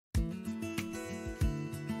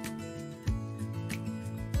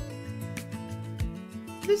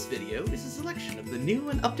This video is a selection of the new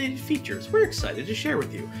and updated features we're excited to share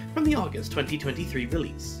with you from the August 2023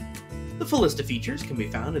 release. The full list of features can be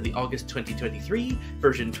found in the August 2023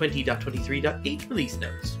 version 20.23.8 release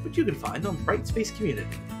notes, which you can find on Brightspace Community.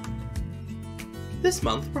 This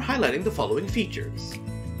month, we're highlighting the following features.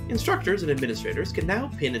 Instructors and administrators can now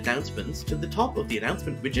pin announcements to the top of the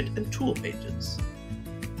announcement widget and tool pages.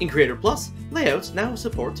 In Creator Plus, Layouts now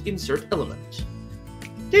supports Insert Element.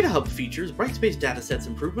 Data Hub features Brightspace datasets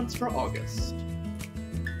improvements for August.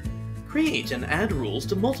 Create and add rules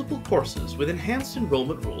to multiple courses with enhanced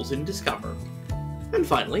enrollment rules in Discover. And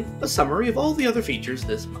finally, a summary of all the other features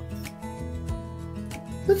this month.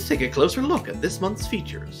 Let's take a closer look at this month's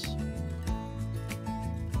features.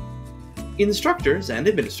 Instructors and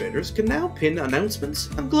administrators can now pin announcements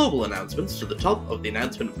and global announcements to the top of the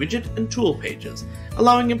announcement widget and tool pages,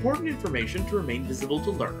 allowing important information to remain visible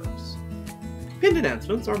to learners. Pinned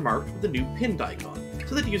announcements are marked with a new pinned icon,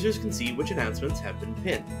 so that users can see which announcements have been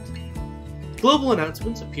pinned. Global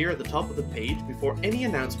announcements appear at the top of the page before any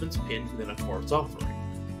announcements pinned within a course offering.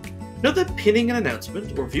 Note that pinning an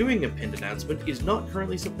announcement or viewing a pinned announcement is not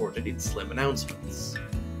currently supported in Slim Announcements.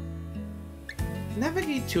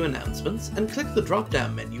 Navigate to Announcements and click the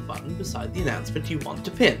drop-down menu button beside the announcement you want to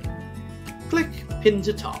pin. Click Pin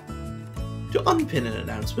to Top. To unpin an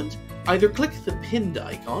announcement, either click the pinned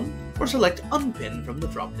icon or select Unpin from the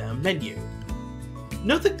drop-down menu.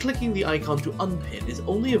 Note that clicking the icon to unpin is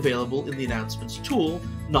only available in the Announcements tool,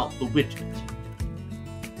 not the widget.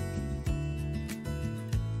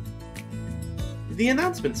 The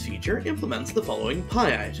Announcements feature implements the following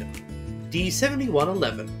PI item.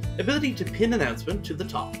 D7111, ability to pin announcement to the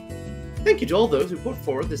top. Thank you to all those who put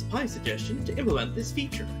forward this PI suggestion to implement this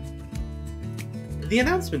feature. The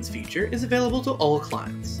Announcements feature is available to all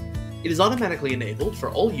clients. It is automatically enabled for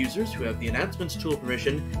all users who have the Announcements tool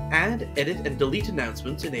permission Add, Edit, and Delete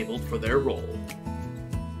Announcements enabled for their role.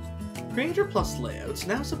 Creator Plus Layouts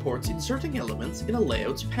now supports inserting elements in a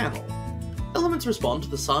Layouts panel. Elements respond to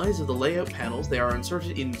the size of the layout panels they are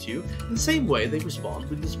inserted into in the same way they respond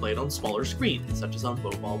when displayed on smaller screens, such as on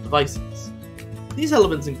mobile devices. These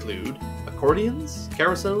elements include accordions,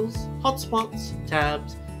 carousels, hotspots,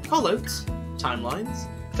 tabs, callouts, timelines,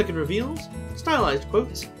 click and reveals, stylized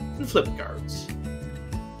quotes, and flip cards.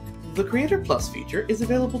 The Creator Plus feature is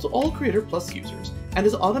available to all Creator Plus users and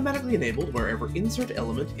is automatically enabled wherever Insert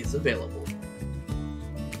Element is available.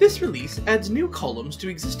 This release adds new columns to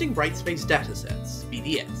existing Brightspace datasets,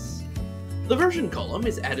 BDS. The version column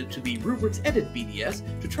is added to the Rubrics Edit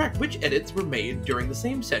BDS to track which edits were made during the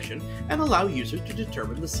same session and allow users to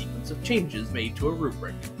determine the sequence of changes made to a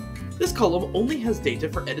rubric. This column only has data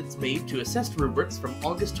for edits made to assessed rubrics from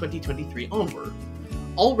August 2023 onward.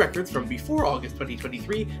 All records from before August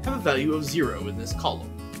 2023 have a value of 0 in this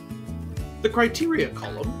column. The Criteria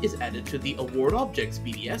column is added to the Award Objects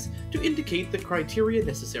BDS to indicate the criteria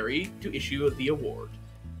necessary to issue the award.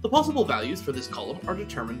 The possible values for this column are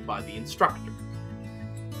determined by the instructor.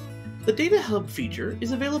 The Data Hub feature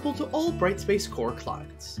is available to all Brightspace Core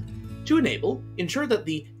clients. To enable, ensure that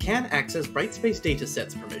the Can Access Brightspace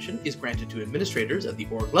Datasets permission is granted to administrators at the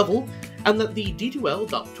org level, and that the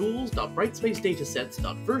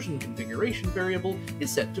d2l.tools.brightspacedatasets.version configuration variable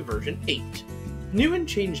is set to version 8. New and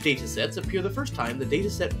changed datasets appear the first time the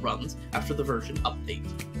dataset runs after the version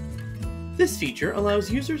update. This feature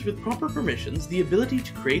allows users with proper permissions the ability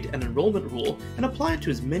to create an enrollment rule and apply it to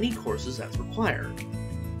as many courses as required.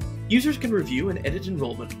 Users can review and edit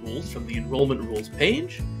enrollment rules from the Enrollment Rules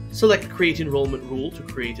page, select Create Enrollment Rule to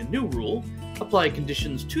create a new rule, apply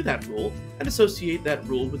conditions to that rule, and associate that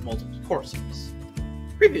rule with multiple courses.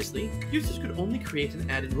 Previously, users could only create and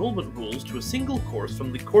add enrollment rules to a single course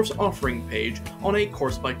from the course offering page on a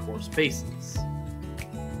course-by-course basis.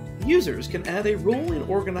 Users can add a role in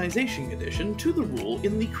organization condition to the rule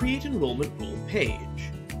in the Create Enrollment Rule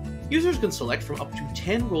page. Users can select from up to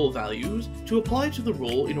 10 role values to apply to the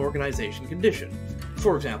role in organization condition,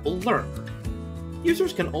 for example, Learner.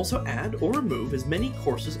 Users can also add or remove as many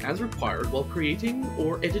courses as required while creating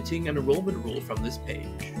or editing an enrollment rule from this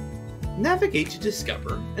page. Navigate to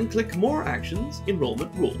Discover and click More Actions,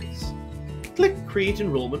 Enrollment Rules. Click Create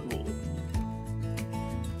Enrollment Rule.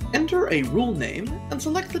 Enter a rule name and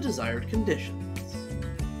select the desired conditions.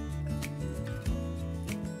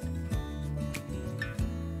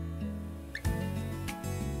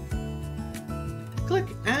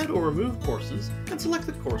 Click Add or Remove Courses and select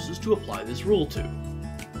the courses to apply this rule to.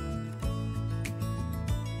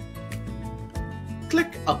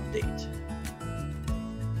 Click Update.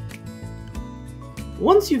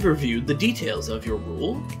 Once you've reviewed the details of your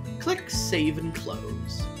rule, click Save and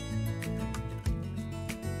Close.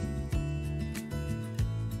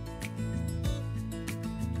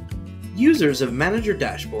 Users of Manager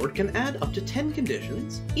Dashboard can add up to 10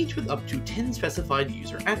 conditions, each with up to 10 specified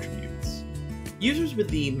user attributes. Users with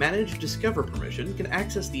the Manage Discover permission can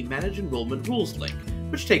access the Manage Enrollment Rules link,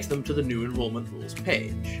 which takes them to the new Enrollment Rules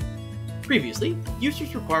page. Previously,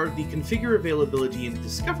 users required the Configure Availability and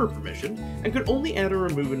Discover permission and could only add or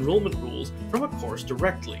remove enrollment rules from a course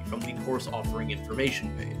directly from the Course Offering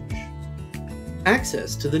Information page.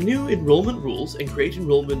 Access to the new Enrollment Rules and Create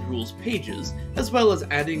Enrollment Rules pages, as well as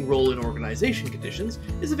adding role and organization conditions,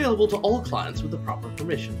 is available to all clients with the proper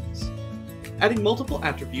permissions. Adding multiple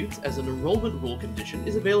attributes as an enrollment rule condition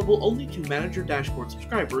is available only to Manager Dashboard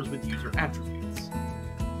subscribers with user attributes.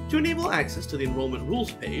 To enable access to the Enrollment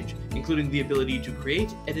Rules page, including the ability to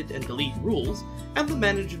create, edit, and delete rules, and the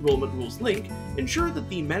Manage Enrollment Rules link, ensure that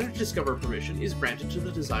the Manage Discover permission is granted to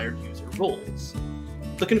the desired user roles.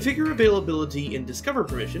 The Configure Availability and Discover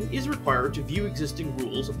permission is required to view existing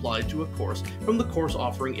rules applied to a course from the Course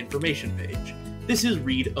Offering Information page. This is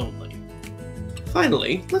read-only.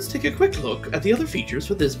 Finally, let's take a quick look at the other features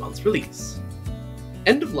for this month's release.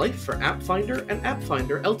 End of life for App Finder and App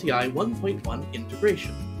Finder LTI 1.1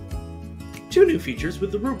 integration. 2 new features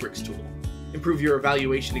with the Rubrics tool. Improve your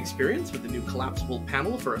evaluation experience with the new collapsible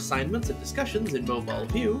panel for assignments and discussions in mobile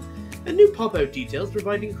view, and new pop-out details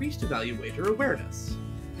provide increased evaluator awareness.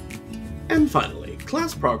 And finally,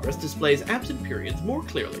 class progress displays absent periods more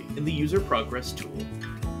clearly in the User Progress tool.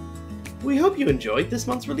 We hope you enjoyed this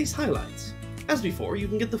month's release highlights. As before, you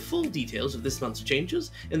can get the full details of this month's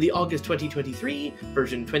changes in the August 2023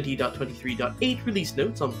 version 20.23.8 release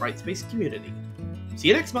notes on Brightspace Community. See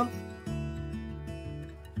you next month!